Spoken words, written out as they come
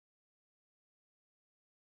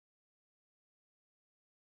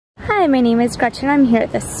Hi, my name is Gretchen. I'm here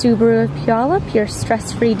at the Subaru of Puyallup, your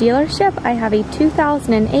stress-free dealership. I have a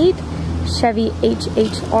 2008 Chevy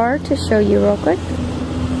HHR to show you real quick.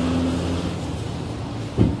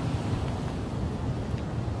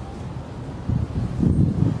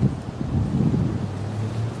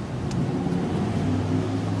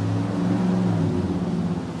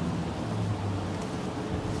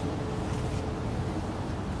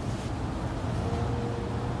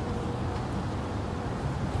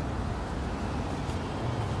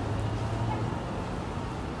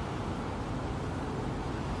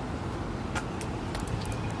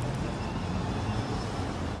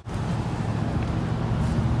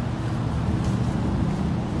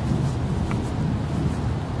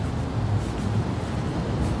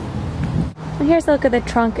 And here's a look at the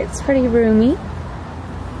trunk. It's pretty roomy.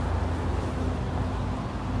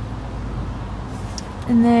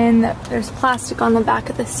 And then there's plastic on the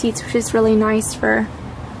back of the seats, which is really nice for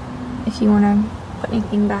if you want to put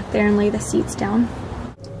anything back there and lay the seats down.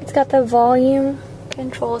 It's got the volume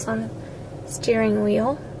controls on the steering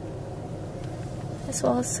wheel, as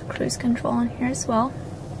well as cruise control on here as well.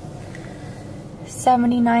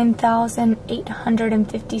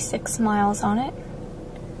 79,856 miles on it.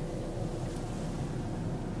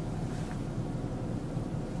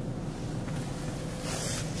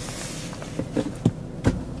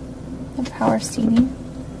 Power seating,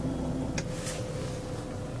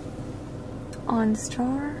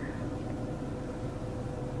 OnStar,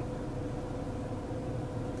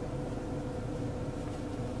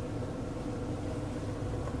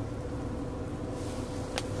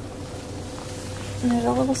 and there's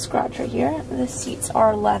a little scratch right here. The seats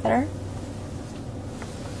are leather.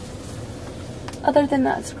 Other than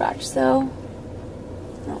that scratch though,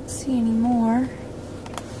 I don't see any more.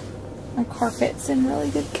 My carpet's in really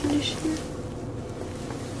good condition.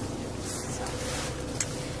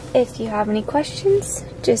 If you have any questions,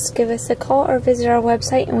 just give us a call or visit our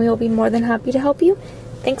website and we will be more than happy to help you.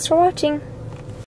 Thanks for watching.